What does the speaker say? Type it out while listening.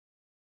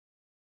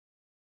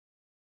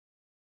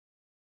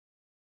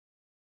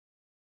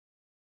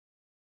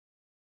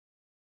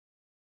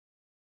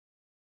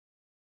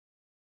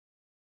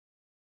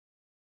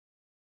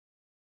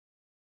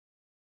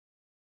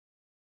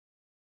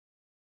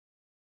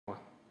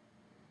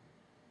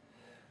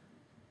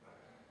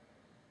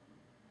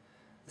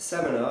The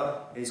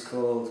seminar is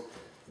called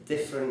The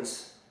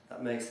Difference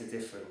That Makes the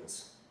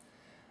Difference,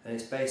 and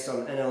it's based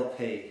on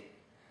NLP,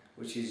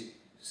 which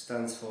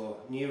stands for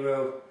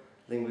Neuro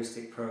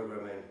Linguistic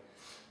Programming,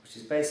 which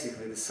is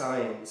basically the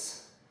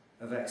science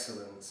of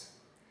excellence.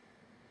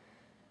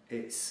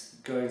 It's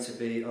going to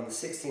be on the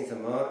 16th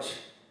of March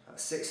at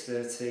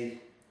 6:30,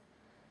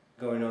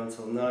 going on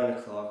till 9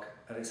 o'clock,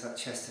 and it's at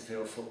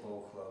Chesterfield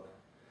Football Club.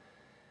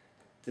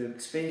 The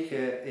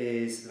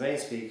main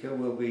speaker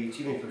will be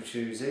Jimmy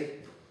Petruzzi,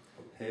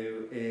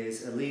 who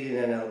is a leading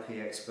NLP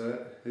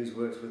expert who's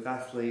worked with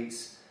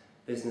athletes,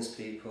 business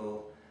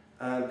people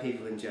and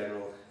people in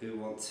general who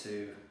want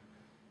to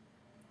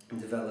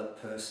develop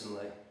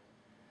personally.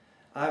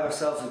 I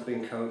myself have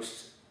been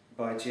coached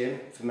by Jim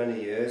for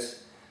many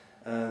years,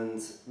 and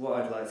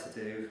what I'd like to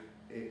do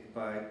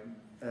by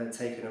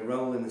taking a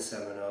role in the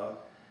seminar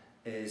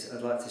is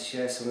I'd like to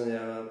share some of the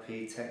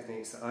NLP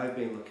techniques that I've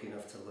been lucky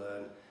enough to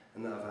learn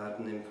and that have had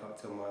an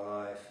impact on my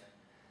life.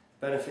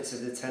 The benefits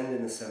of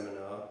attending the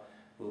seminar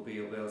will be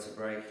you'll be able to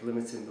break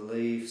limiting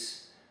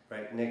beliefs,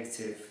 break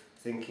negative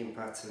thinking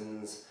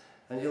patterns,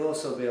 and you'll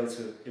also be able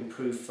to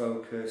improve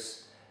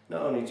focus,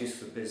 not only just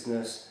for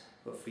business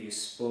but for your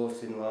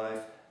sport in life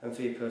and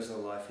for your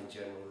personal life in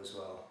general as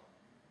well.